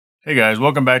Hey guys,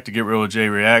 welcome back to Get Real with Jay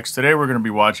Reacts. Today we're going to be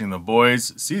watching The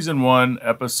Boys Season 1,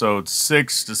 Episode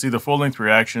 6. To see the full-length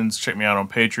reactions, check me out on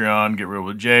Patreon, Get Real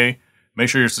with Jay. Make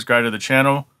sure you're subscribed to the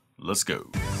channel. Let's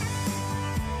go.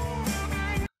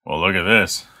 Well, look at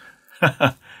this.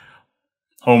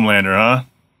 Homelander, huh?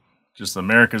 Just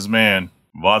America's man.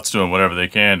 Vought's doing whatever they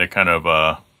can to kind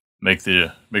of make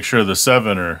sure the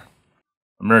Seven are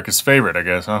America's favorite, I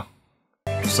guess, huh?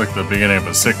 Just like the beginning of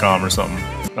a sitcom or something.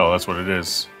 Oh, that's what it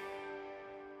is.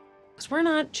 We're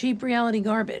not cheap reality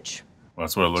garbage. Well,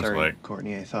 that's what it looks like.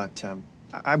 Courtney, I thought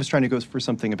I was trying to go for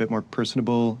something a bit more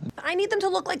personable. I need them to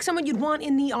look like someone you'd want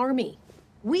in the army.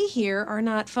 We here are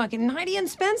not fucking Heidi and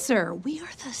Spencer. We are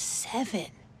the Seven.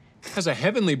 Has a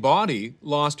heavenly body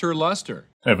lost her luster?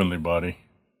 Heavenly body.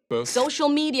 Both. Social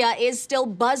media is still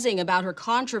buzzing about her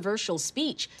controversial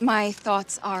speech. My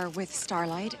thoughts are with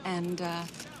Starlight, and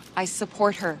I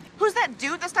support her. Who's that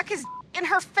dude that stuck his in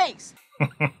her face?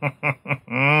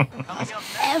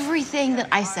 Everything that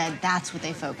I said, that's what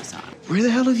they focus on. Where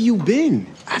the hell have you been?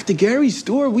 After Gary's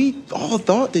store, we all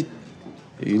thought that...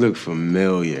 You look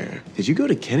familiar. Did you go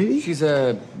to Kennedy? She's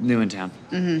new in town.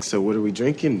 So what are we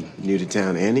drinking? New to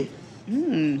town Annie?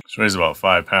 She weighs about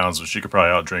 5 pounds, so she could probably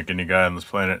outdrink any guy on this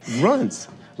planet. Runs.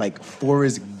 Like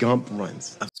Forrest Gump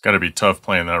runs. It's got to be tough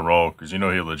playing that role, because you know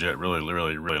he legit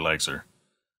really likes her.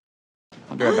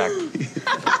 I'll be right back.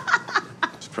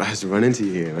 Surprised to run into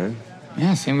you here, man.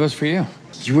 Yeah, same goes for you.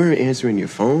 You weren't answering your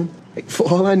phone? Like,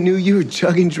 for all I knew, you were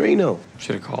chugging Drano.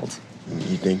 Should have called.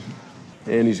 You think?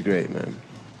 Annie's great, man.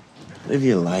 Live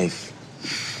your life.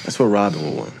 That's what Robin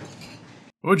would want.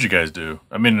 What would you guys do?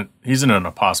 I mean, he's in an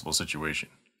impossible situation.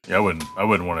 Yeah, I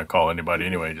wouldn't want to call anybody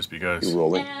anyway, just because. You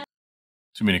rolling?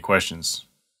 Too many questions,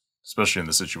 especially in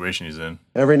the situation he's in.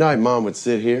 Every night, Mom would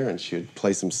sit here and she'd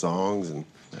play some songs, and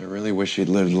I really wish she'd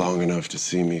lived long enough to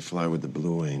see me fly with the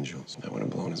Blue Angels. That would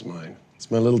have blown his mind.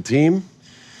 It's my little team.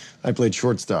 I played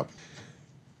shortstop.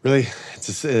 Really,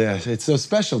 it's so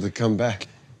special to come back.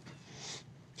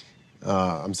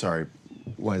 I'm sorry.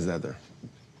 Why is that there?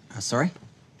 Sorry?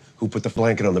 Who put the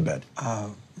blanket on the bed?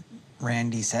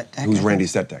 Randy Setdeck. Who's Randy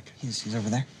Setdeck? He's over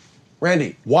there.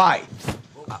 Randy, why?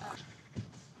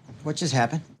 What just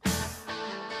happened?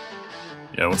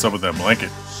 Yeah, what's up with that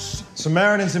blanket?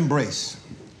 Samaritan's Embrace.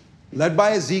 Led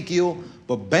by Ezekiel,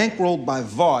 but bankrolled by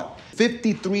Vought,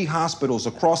 53 hospitals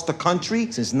across the country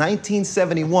since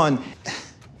 1971.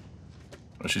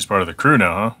 Well, she's part of the crew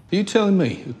now, huh? Are you telling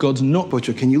me God's not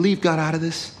butcher? Can you leave God out of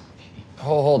this?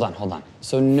 Hold on.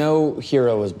 So no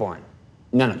hero was born?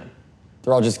 None of them?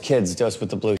 They're all just kids dosed with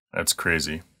the blue? That's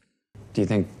crazy. Do you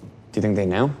think they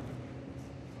know?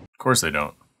 Of course they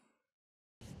don't.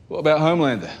 What about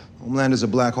Homelander? Homelander's a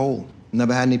black hole.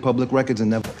 Never had any public records and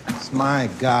never... My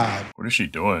God. What is she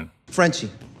doing? Frenchie,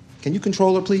 can you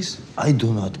control her, please? I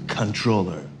do not control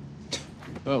her.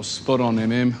 Well, spot on,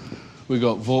 MM. We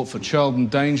got Vought for child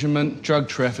endangerment, drug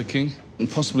trafficking, and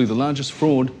possibly the largest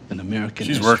fraud in American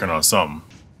She's history. working on something.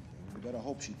 We better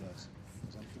hope she does.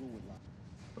 I'm through with life.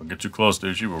 Don't get too close,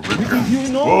 dude. She will rip her.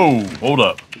 Whoa, hold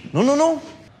up. No.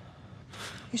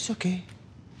 It's okay.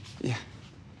 Yeah.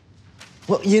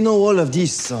 Well, you know, all of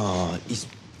this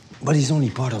but it's only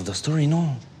part of the story,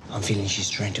 no? I'm feeling she's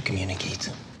trying to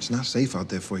communicate. It's not safe out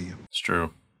there for you. It's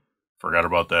true. Forgot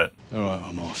about that. All right,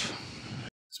 I'm off.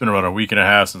 It's been about a week and a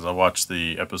half since I watched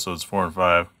the episodes 4 and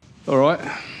 5. All right,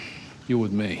 you're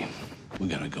with me. We're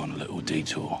gonna go on a little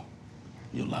detour.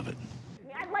 You'll love it.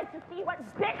 I'd like to see what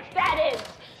bitch that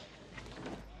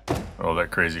is. Oh,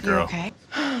 that crazy girl. Okay.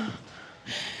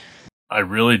 I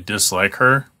really dislike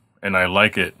her, and I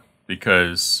like it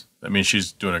because, I mean,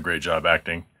 she's doing a great job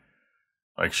acting.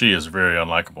 Like, she is very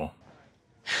unlikable.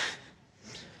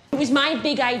 It was my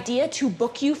big idea to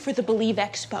book you for the Believe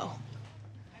Expo.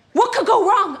 What could go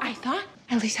wrong, I thought?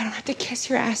 At least I don't have to kiss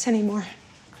your ass anymore.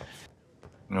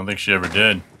 I don't think she ever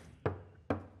did.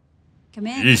 Come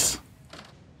in. Jeez.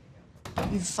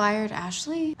 You fired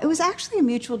Ashley? It was actually a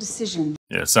mutual decision.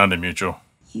 Yeah, it sounded mutual.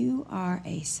 You are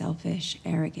a selfish,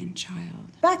 arrogant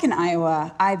child. Back in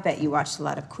Iowa, I bet you watched a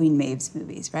lot of Queen Maeve's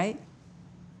movies, right?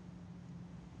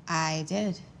 I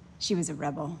did. She was a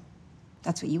rebel.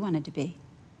 That's what you wanted to be.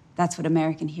 That's what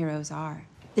American heroes are.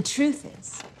 The truth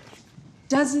is,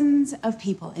 dozens of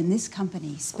people in this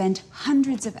company spent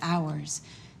hundreds of hours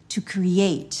to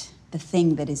create the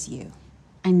thing that is you.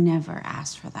 I never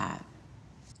asked for that.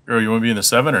 Girl, you want to be in the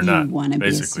 7 or not? You want to be a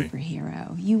basically.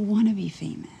 superhero. You want to be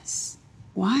famous.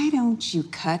 Why don't you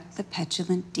cut the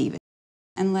petulant diva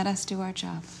and let us do our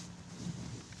job?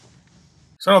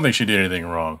 So I don't think she did anything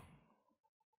wrong.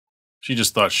 She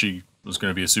just thought she was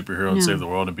going to be a superhero and save the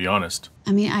world and be honest.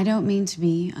 I mean, I don't mean to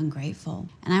be ungrateful,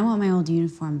 and I want my old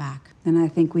uniform back. Then I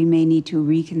think we may need to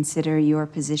reconsider your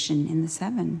position in the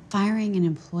Seven. Firing an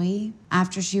employee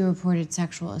after she reported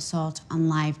sexual assault on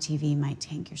live TV might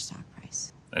tank your stock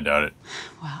price. I doubt it.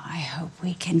 Well, I hope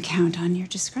we can count on your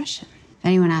discretion. If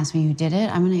anyone asks me who did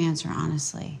it, I'm going to answer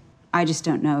honestly. I just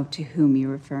don't know to whom you're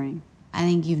referring. I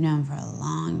think you've known for a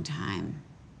long time.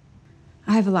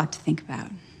 I have a lot to think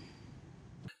about.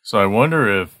 So I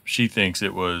wonder if she thinks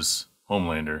it was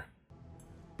Homelander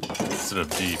instead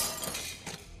of Deep.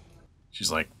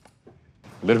 She's like,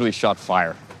 Literally shot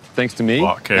fire. Thanks to me,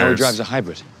 Vought cares. now he drives a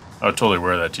hybrid. I would totally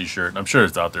wear that t-shirt. I'm sure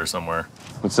it's out there somewhere.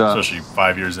 What's up? Especially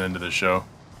 5 years into the show.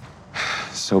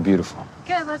 So beautiful.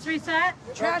 Okay, let's reset.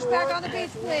 Trash back on the beach,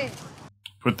 please.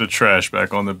 Put the trash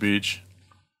back on the beach.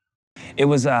 It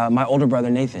was my older brother,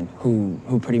 Nathan, who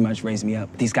pretty much raised me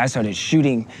up. These guys started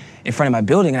shooting in front of my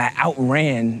building, and I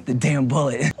outran the damn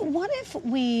bullet. What if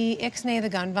we ixnay the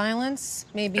gun violence?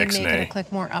 Maybe Ixnay. make it a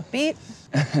click more upbeat?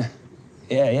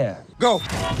 Yeah. Go.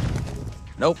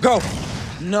 Nope. Go.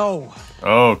 No.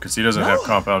 Oh, because he doesn't have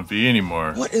Compound V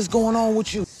anymore. What is going on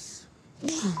with you?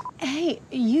 Hey,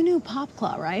 you knew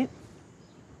Popclaw, right?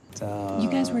 You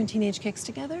guys were in Teenage Kicks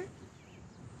together?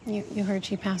 You heard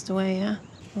she passed away, yeah?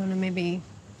 You want to maybe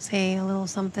say a little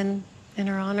something in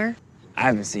her honor? I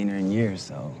haven't seen her in years,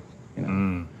 so, you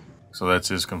know. So that's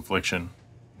his confliction.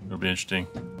 It'll be interesting.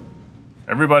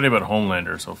 Everybody but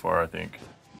Homelander so far, I think.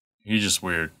 He's just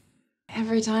weird.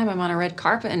 Every time I'm on a red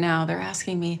carpet now, they're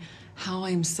asking me how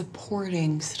I'm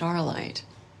supporting Starlight.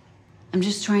 I'm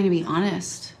just trying to be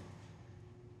honest.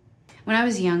 When I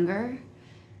was younger,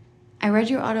 I read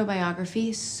your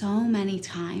autobiography so many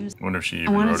times. I wonder if she I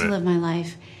even wanted wrote to it. live my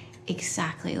life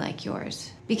exactly like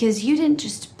yours. Because you didn't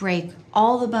just break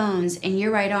all the bones in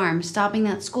your right arm stopping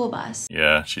that school bus.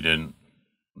 Yeah, she didn't.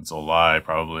 It's a lie,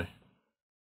 probably.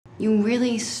 You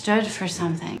really stood for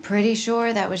something. Pretty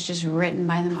sure that was just written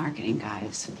by the marketing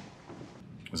guys.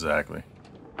 Exactly.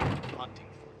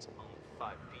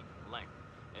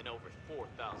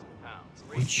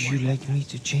 Would you like me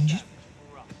to change it?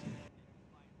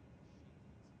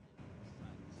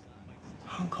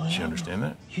 She understand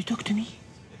that? You talk to me.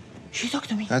 She talked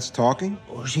to me. That's talking?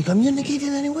 Or she communicated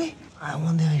anyway. I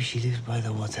wonder if she lives by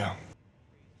the water.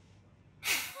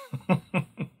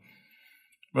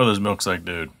 Brother's milk's like,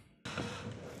 dude.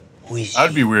 Who is I'd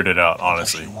she? be weirded out, What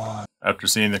does honestly. she want? After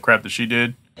seeing the crap that she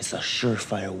did. It's a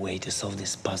surefire way to solve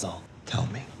this puzzle. Tell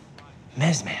me.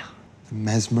 Mesmer.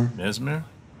 Mesmer? Mesmer?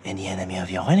 And the enemy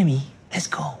of your enemy. Let's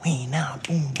go. We now.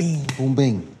 Boom, bing. Boom,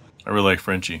 bing. I really like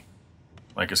Frenchie.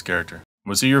 Like his character.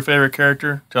 Was he your favorite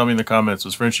character? Tell me in the comments.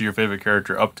 Was Frenchie your favorite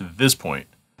character up to this point?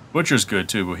 Butcher's good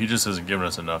too, but he just hasn't given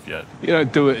us enough yet. You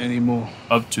don't do it anymore.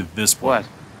 Up to this point.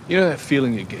 You know that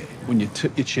feeling you get when you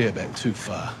tip your chair back too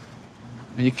far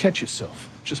and you catch yourself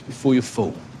just before you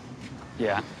fall?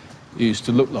 Yeah. You used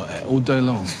to look like that all day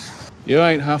long. You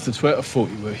ain't half the twat I thought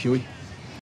you were, Hughie.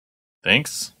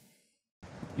 Thanks.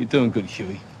 You're doing good,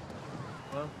 Hughie.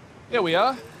 Well, here we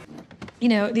are. You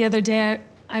know, the other day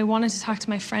I wanted to talk to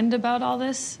my friend about all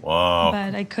this. Wow.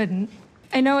 But I couldn't.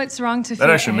 I know it's wrong to feel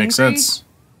That actually makes angry. sense.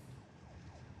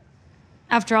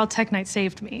 After all, Tech Knight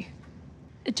saved me.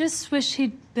 I just wish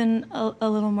he'd been a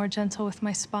little more gentle with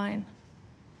my spine.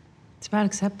 It's about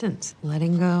acceptance,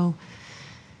 letting go,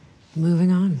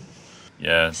 moving on.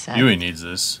 Yeah, Sad. Hughie needs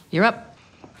this. You're up.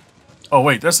 Oh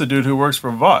wait, that's the dude who works for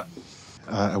Vought.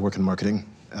 I work in marketing.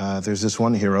 There's this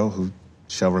one hero who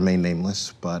shall remain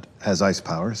nameless, but has ice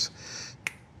powers.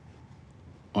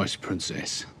 Ice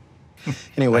Princess.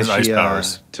 Anyway, Has ice she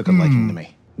powers. took a liking to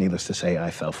me. Needless to say,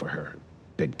 I fell for her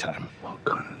big time. What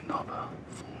kind of knobber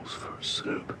falls for a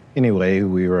soup? Anyway,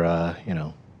 we were,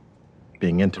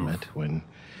 being intimate when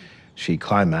she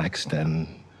climaxed and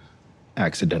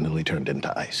accidentally turned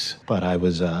into ice. But I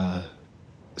was,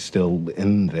 still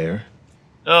in there.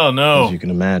 Oh, no. As you can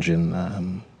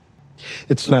imagine,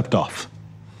 it snapped off.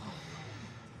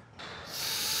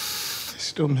 I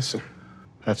still miss her.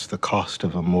 That's the cost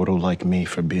of a mortal like me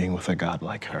for being with a god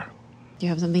like her. Do you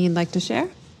have something you'd like to share?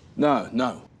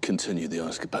 No. Continue the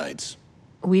escapades.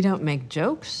 We don't make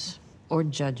jokes or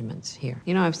judgments here.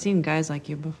 You know, I've seen guys like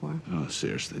you before. Oh,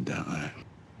 seriously, don't I?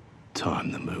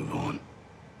 Time to move on.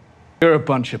 You're a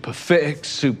bunch of pathetic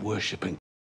soup-worshipping.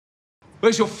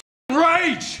 Where's your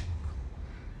rage?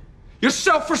 Your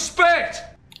self-respect?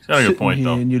 He's got a good point, Sitting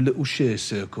here though. in your little share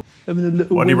circle, having a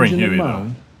little Why'd he bring whinge and a Hughie, though?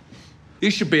 moan.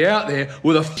 You should be out there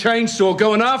with a chainsaw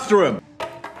going after him.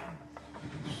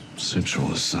 Supe's all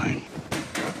the same.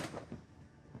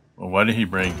 Well, why did he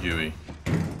bring Hughie?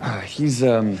 He's,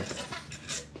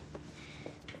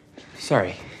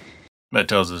 sorry. That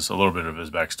tells us a little bit of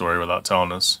his backstory without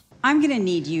telling us. I'm going to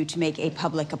need you to make a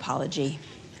public apology.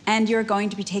 And you're going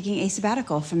to be taking a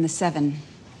sabbatical from the Seven.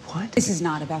 What? This is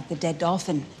not about the dead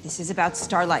dolphin. This is about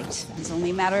Starlight. It's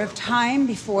only a matter of time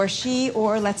before she,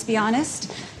 or let's be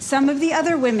honest, some of the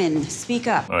other women speak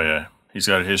up. Oh, yeah. He's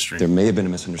got a history. There may have been a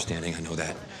misunderstanding, I know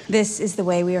that. This is the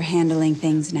way we are handling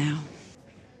things now.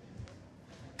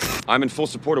 I'm in full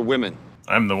support of women.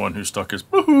 I'm the one who stuck his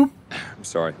woohoo. I'm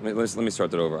sorry. Let me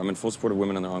start that over. I'm in full support of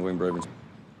women and their ongoing bravery.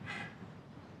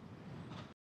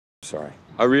 Sorry.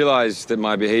 I realize that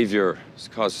my behavior has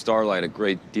caused Starlight a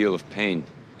great deal of pain,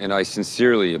 and I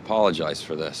sincerely apologize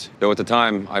for this. Though at the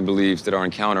time I believed that our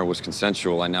encounter was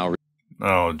consensual, I now...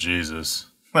 Oh, Jesus.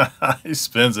 He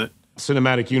spins it.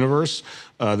 Cinematic universe,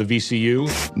 the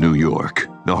VCU. New York,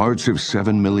 the hearts of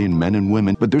 7 million men and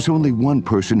women, but there's only one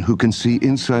person who can see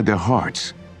inside their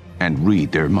hearts and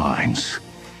read their minds.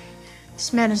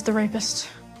 This man is the rapist.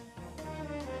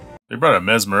 They brought up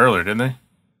Mesmer earlier, didn't they?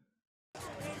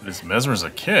 This Mesmer's a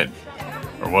kid.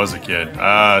 Or was a kid.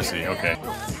 Ah, I see, okay.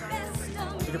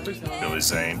 Billy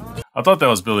Zane. I thought that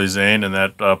was Billy Zane in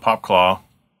that Pop Claw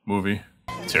movie.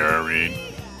 Tara Reid.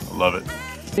 I love it.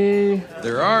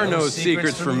 There are no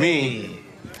secrets for me.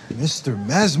 Mr.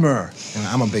 Mesmer. And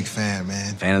I'm a big fan,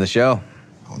 man. Fan of the show?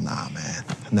 Oh, nah, man.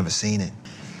 I've never seen it.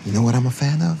 You know what I'm a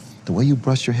fan of? The way you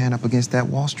brushed your hand up against that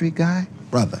Wall Street guy?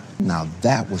 Brother, now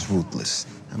that was ruthless.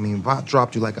 I mean, Vought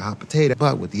dropped you like a hot potato,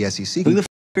 but with the SEC... Who the f***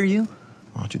 are you?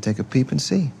 Why don't you take a peep and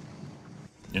see?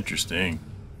 Interesting.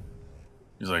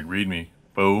 He's like, read me,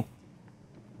 boo.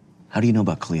 How do you know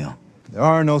about Cleo? There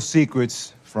are no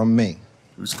secrets from me.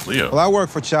 Who's Cleo? Well, I work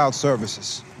for Child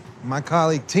Services. My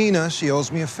colleague Tina, she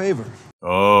owes me a favor.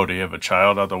 Oh, do you have a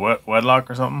child out the wedlock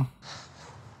or something?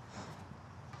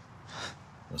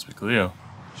 Must be Cleo.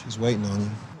 She's waiting on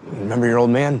you. Remember your old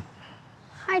man?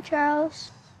 Hi, Charles.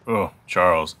 Oh,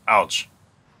 Charles. Ouch.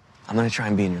 I'm gonna try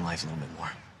and be in your life a little bit more.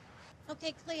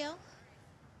 Okay, Cleo.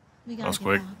 We That was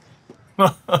quick.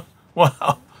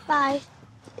 Wow. Bye.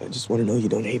 I just want to know you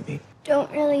don't hate me.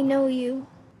 Don't really know you.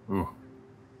 Ooh.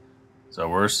 Is that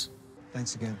worse?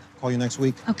 Thanks again. Call you next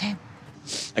week. Okay.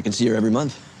 I can see her every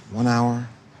month. 1 hour,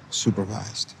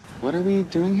 supervised. What are we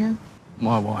doing here?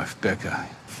 My wife, Becca.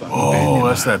 Oh,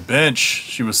 that's that bench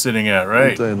she was sitting at,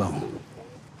 right? All day long.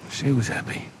 She was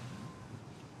happy.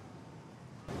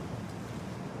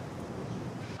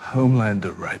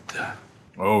 Homelander raped her.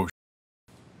 Oh,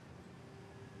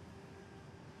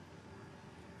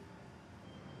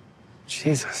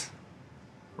 Jesus.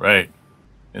 right.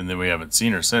 And then we haven't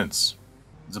seen her since.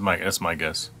 That's my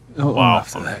guess. Not long Wow.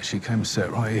 after that, she came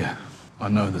set right here. I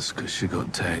know this because she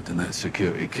got tagged in that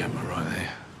security camera right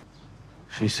there.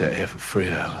 She sat here for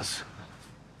 3 hours.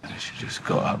 And she just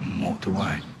got up and walked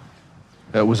away.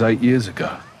 That was 8 years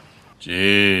ago.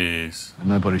 Jeez. And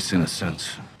nobody's seen her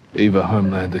since. Either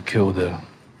Homelander killed her,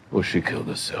 or she killed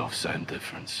herself. Same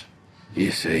difference.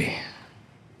 You see,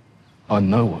 I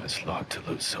know what it's like to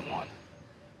lose someone.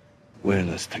 We're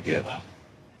in this together.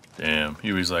 Damn.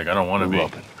 He was like, I don't want to be.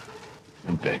 Robin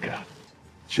and Becca.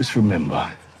 Just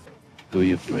remember who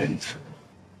your friends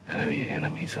and who your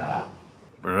enemies are.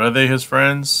 But are they his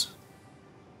friends?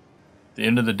 At the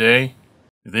end of the day,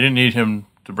 if they didn't need him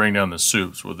to bring down the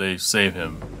Supes, would they save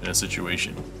him in a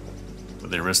situation? Would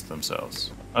they risk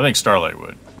themselves? I think Starlight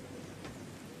would.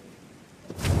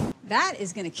 That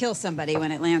is going to kill somebody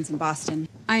when it lands in Boston.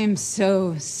 I am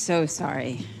so, so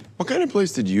sorry. What kind of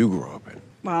place did you grow up in?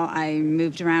 Well, I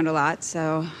moved around a lot,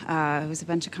 so it was a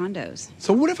bunch of condos.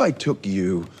 So what if I took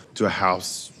you to a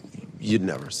house you'd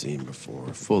never seen before,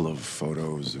 full of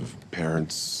photos of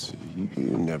parents you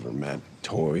never met,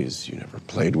 toys you never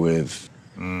played with?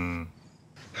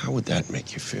 How would that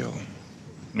make you feel?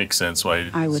 Makes sense why I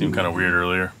it wouldn't seemed kind of weird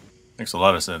earlier. Makes a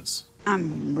lot of sense.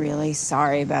 I'm really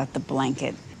sorry about the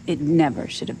blanket. It never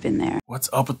should have been there. What's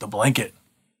up with the blanket?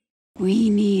 We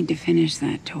need to finish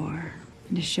that tour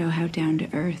and to show how down to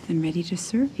earth and ready to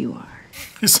serve you are.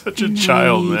 He's such a And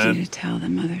child, I need man. you to tell the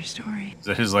mother story. Is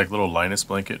that his like little Linus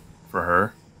blanket for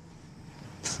her?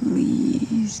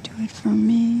 Please do it for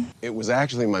me. It was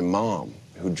actually my mom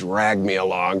who dragged me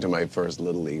along to my first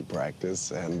Little League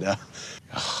practice, and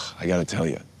I gotta tell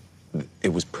you,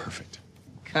 it was perfect.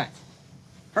 Okay.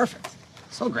 Perfect.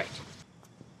 So great.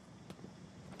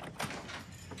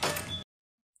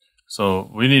 So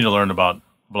we need to learn about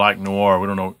Black Noir. We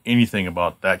don't know anything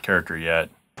about that character yet.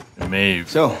 And Maeve.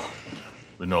 So,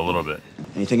 we know a little bit.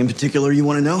 anything in particular you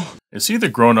want to know? Is he the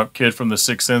grown-up kid from The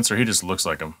Sixth Sense, or he just looks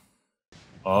like him?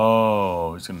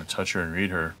 Oh, he's gonna touch her and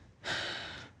read her.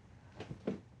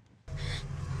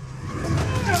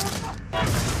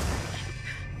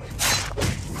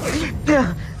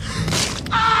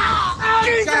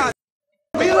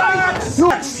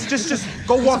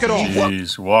 walk it off.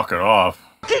 Jeez, walk it off.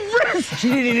 She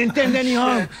didn't intend any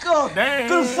harm. God, could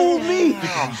have fooled me.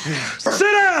 Sit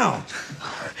down.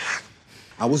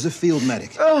 I was a field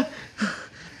medic. Now,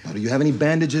 do you have any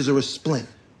bandages or a splint?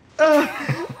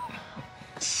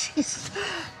 Jesus.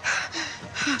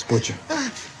 Butcher.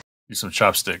 Use some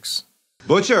chopsticks.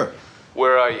 Butcher.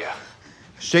 Where are you?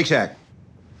 Shake Shack.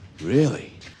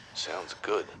 Really? Sounds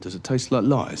good. Does it taste like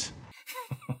lies?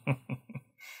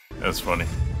 That's funny.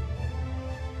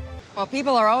 Well,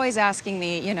 people are always asking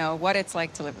me, you know, what it's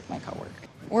like to live with my coworker.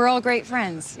 We're all great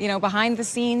friends. You know, behind the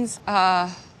scenes,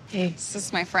 hey, this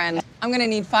is my friend. I'm gonna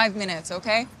need 5 minutes,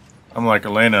 okay? I'm like,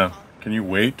 Elena, can you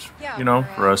wait, Yeah, you know,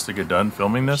 for us to get done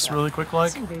filming this really quick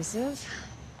like? That's invasive.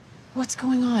 What's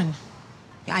going on?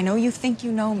 I know you think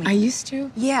you know me. I used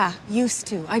to. Yeah, used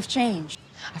to. I've changed.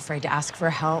 Afraid to ask for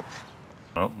help.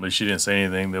 Well, at least she didn't say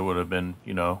anything that would have been,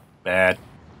 you know, bad.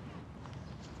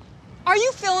 Are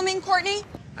you filming, Courtney?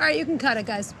 All right, you can cut it,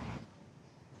 guys.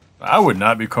 I would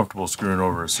not be comfortable screwing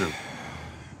over a Supe.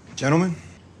 Gentlemen?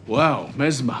 Wow,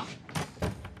 Mesmer.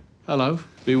 Hello.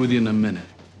 Be with you in a minute.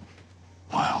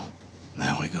 Wow.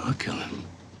 Now we gotta kill him.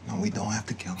 No, we don't have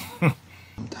to kill him.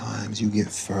 Sometimes you get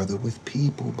further with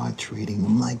people by treating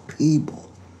them like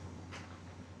people.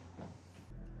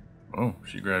 Oh,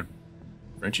 she grabbed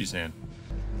Frenchie's hand.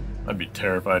 I'd be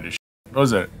terrified as shit. What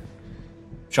was that?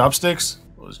 Chopsticks?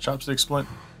 What was chopstick splint?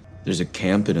 There's a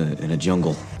camp in a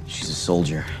jungle. She's a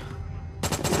soldier.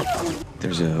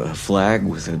 There's a flag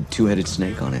with a two-headed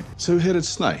snake on it. Two-headed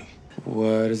snake?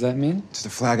 What does that mean? It's the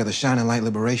flag of the Shining Light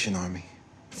Liberation Army.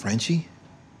 Frenchie?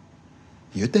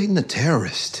 You're dating a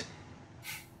terrorist.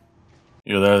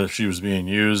 Either she was being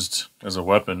used as a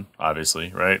weapon,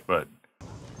 obviously, right? But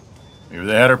maybe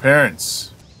they had her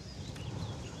parents.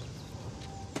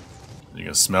 You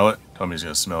gonna smell it? Tell me he's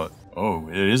gonna smell it. Oh,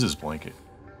 it is his blanket.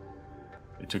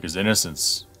 They took his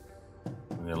innocence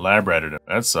and they lab ratted him.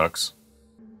 That sucks.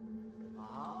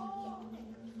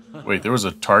 Wait, there was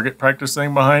a target practice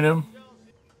thing behind him?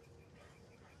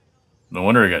 No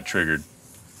wonder he got triggered.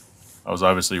 I was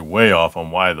obviously way off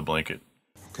on why the blanket.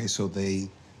 Okay, so they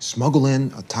smuggle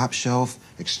in a top shelf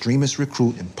extremist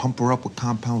recruit and pump her up with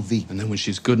Compound V. And then when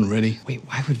she's good and ready... Wait,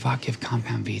 why would Vought give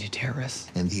Compound V to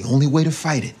terrorists? And the only way to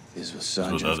fight it is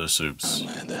with With other Supes.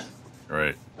 Homelander.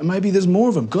 Right. And maybe there's more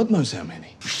of them. God knows how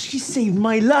many. She saved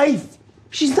my life.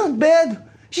 She's not bad.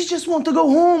 She just wants to go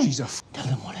home. She's a Tell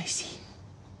them what I see.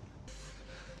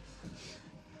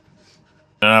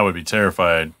 And I would be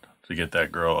terrified to get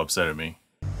that girl upset at me.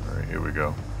 All right, here we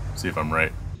go. See if I'm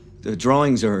right. The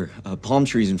drawings are palm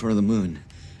trees in front of the moon.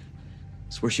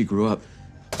 It's where she grew up.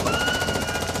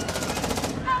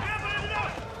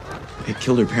 They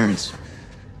killed her parents.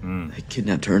 They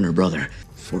kidnapped her and her brother,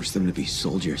 forced them to be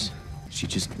soldiers. She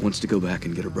just wants to go back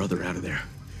and get her brother out of there.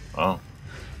 Oh.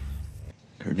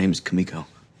 Her name's Kimiko.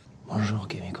 Bonjour,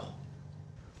 Kimiko.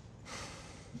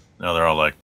 Now they're all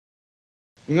like,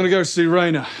 I'm gonna go see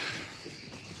Raina.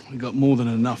 We got more than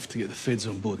enough to get the feds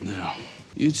on board now.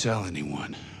 You tell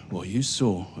anyone what you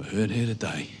saw or heard here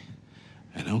today,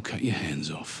 and I'll cut your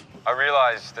hands off. I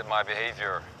realize that my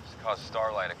behavior has caused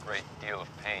Starlight a great deal of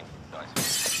pain.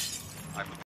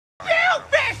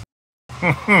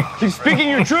 Keep speaking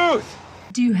your truth!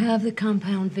 Do you have the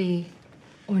Compound V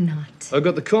or not? I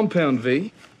got the Compound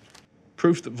V,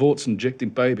 proof that Vaught's injecting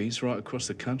babies right across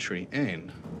the country,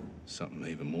 and something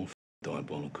even more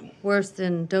diabolical. Worse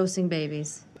than dosing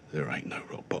babies. There ain't no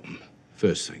rock bottom.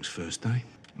 First things first, eh?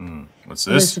 What's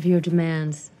The list of your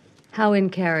demands. How in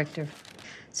character?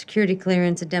 Security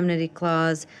clearance, indemnity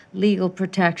clause, legal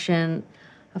protection,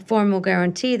 a formal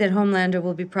guarantee that Homelander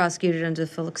will be prosecuted under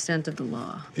the full extent of the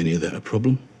law. Any of that a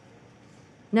problem?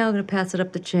 Now I'm gonna pass it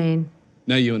up the chain.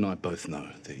 Now you and I both know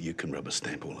that you can rubber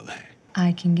stamp all of that.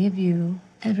 I can give you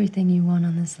everything you want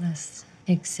on this list,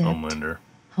 except Homelander.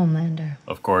 Homelander.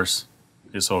 Of course.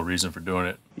 His whole reason for doing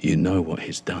it. You know what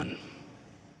he's done.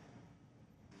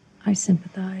 I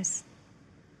sympathize.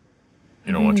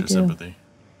 You don't want your do. sympathy.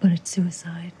 But it's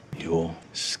suicide. You're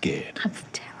scared. I'm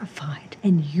terrified,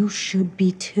 and you should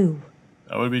be too.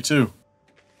 I would be too.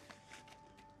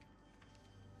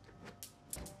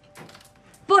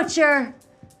 Butcher!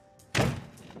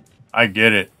 I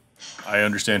get it. I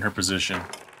understand her position.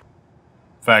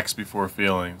 Facts before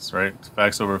feelings, right?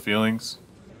 Facts over feelings.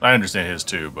 I understand his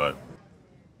too, but...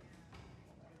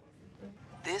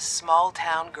 This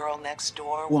small-town girl next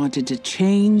door wanted to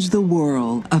change the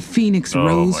world. A phoenix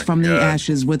rose from the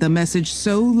ashes with a message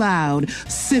so loud,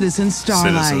 Citizen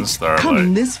Starlight.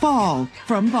 Coming this fall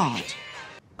from Vought.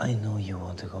 I know you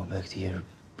want to go back to your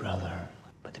brother,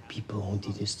 but the people who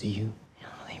did this to you,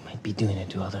 they might be doing it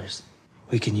to others.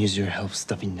 We can use your help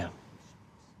stopping them.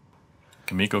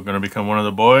 Kimiko gonna become one of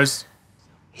the boys?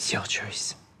 It's your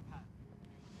choice.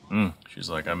 She's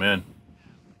like, I'm in.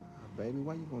 Baby,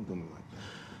 why you gonna do me like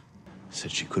that? Said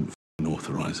she couldn't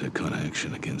authorize that kind of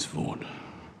action against Vought.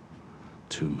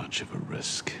 Too much of a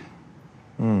risk.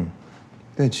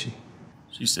 Did she?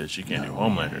 She said she can't do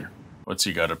Homelander. What's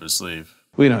he got up his sleeve?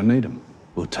 We don't need him.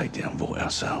 We'll take down Vought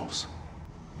ourselves.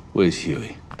 Where's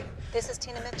Hughie? This is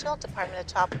Tina Mitchell, Department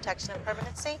of Child Protection and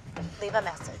Permanency. Leave a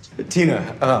message.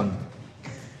 Tina,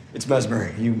 it's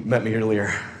Mesmer. You met me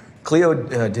earlier. Cleo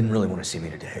didn't really want to see me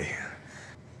today.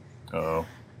 Uh-oh.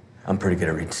 I'm pretty good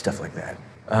at reading stuff like that.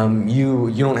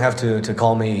 You don't have to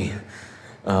call me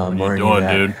What are or you any of doing,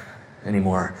 that dude?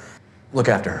 anymore. Look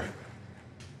after her.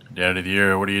 Dad of the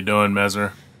year, what are you doing,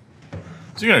 Mesmer?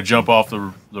 Is he gonna jump off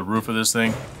the roof of this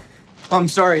thing? I'm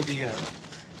sorry, the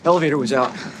elevator was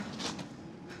out.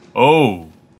 Oh.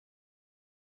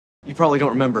 You probably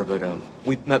don't remember, but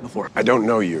we've met before. I don't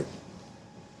know you,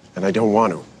 and I don't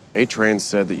want to. A-Train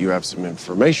said that you have some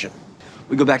information.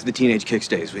 We go back to the teenage kicks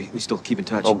days. We still keep in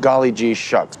touch. Oh, golly gee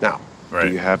shucks. Now, Right.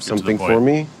 do you have Get to the something point. for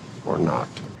me or not?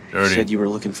 You Dirty. said you were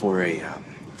looking for a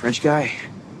French guy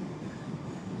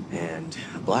and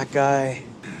a black guy,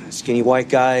 a skinny white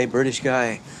guy, British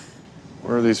guy.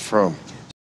 Where are these from?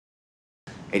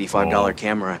 $85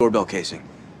 camera, doorbell casing.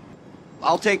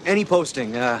 I'll take any posting.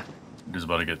 He's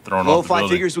about to get thrown Low off the five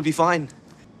building. figures would be fine.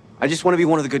 I just want to be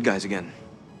one of the good guys again.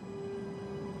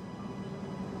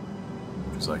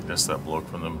 He's like, that's that bloke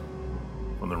from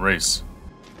the race.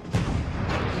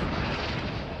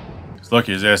 He's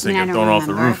lucky his ass I didn't mean, get I thrown don't off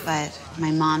the remember, roof. but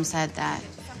my mom said that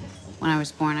when I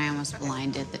was born, I almost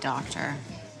blinded the doctor.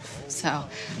 So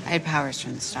I had powers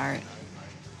from the start.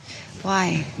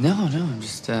 Why? No, I'm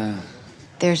just,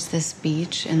 There's this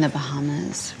beach in the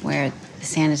Bahamas where the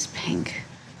sand is pink,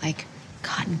 like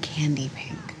cotton candy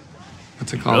pink.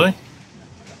 What's it called? Really?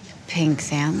 Pink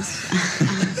sands.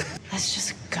 Let's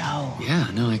just go. Yeah,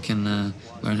 no, I can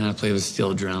learn how to play the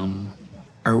steel drum.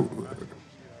 Are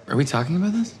we talking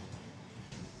about this?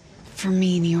 For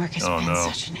me, New York has Oh, been no.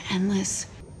 such an endless.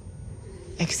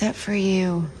 Except for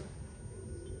you.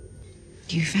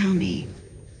 You found me.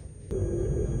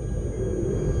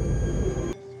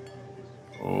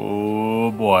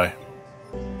 Oh boy.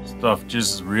 Stuff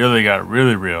just really got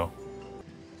really real.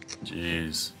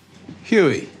 Jeez.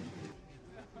 Hughie,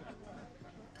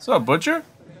 What's up, Butcher?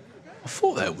 I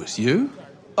thought that was you.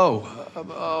 Oh,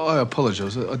 I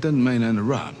apologize. I didn't mean to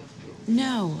interrupt.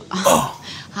 No. Oh.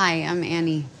 Hi, I'm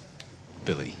Annie.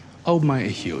 Billy, old mate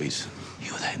of Hughie's.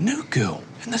 You're that new girl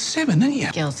in the 7, ain't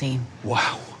you? Guilty.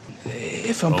 Wow.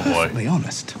 If I'm Oh, boy. perfectly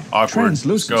honest, Awkward. Let's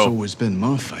Translucent's go. always been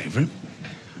my favorite.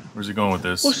 Where's he going with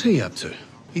this? What's he up to?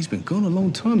 He's been gone a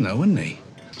long time now, hasn't he?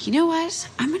 You know what?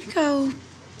 I'm gonna go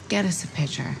get us a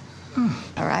picture.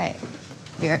 All right.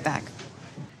 Be right back.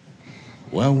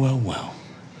 Well.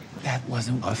 That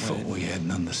wasn't I thought we had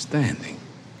an understanding.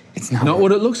 It's Not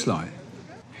what it looks like.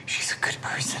 She's a good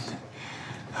person.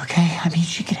 Okay? I mean,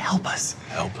 she could help us.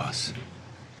 Help us.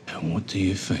 And what do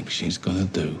you think she's gonna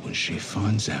do when she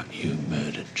finds out you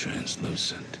murdered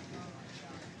Translucent?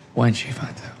 When she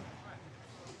finds out.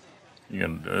 You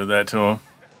gonna do that to him?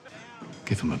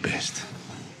 Give him a best.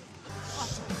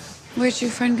 Where'd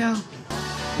your friend go?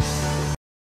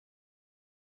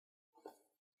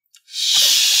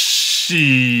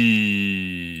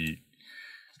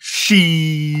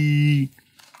 She.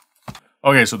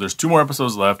 Okay, so there's 2 more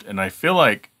episodes left, and I feel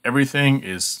like everything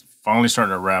is finally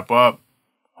starting to wrap up.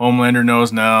 Homelander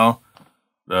knows now.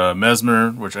 The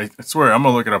Mesmer, which I swear, I'm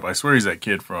gonna look it up. I swear he's that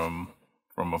kid from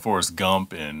a Forrest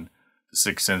Gump and The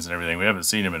Sixth Sense and everything. We haven't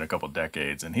seen him in a couple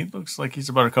decades, and he looks like he's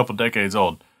about a couple decades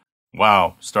old.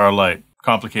 Wow, Starlight.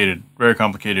 Complicated, very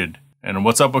complicated. And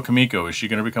what's up with Kimiko? Is she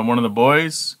gonna become one of the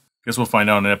boys? Guess we'll find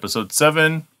out in episode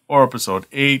 7 or episode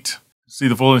 8. See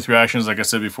the full-length reactions, like I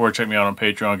said before, check me out on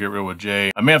Patreon, Get Real with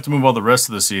Jay. I may have to move all the rest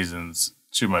of the seasons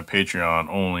to my Patreon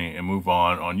only and move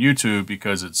on YouTube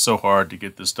because it's so hard to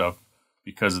get this stuff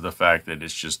because of the fact that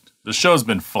it's just, the show's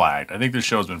been flagged. I think the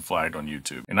show's been flagged on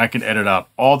YouTube. And I can edit out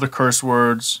all the curse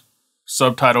words,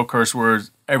 subtitle curse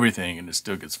words, everything, and it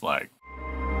still gets flagged.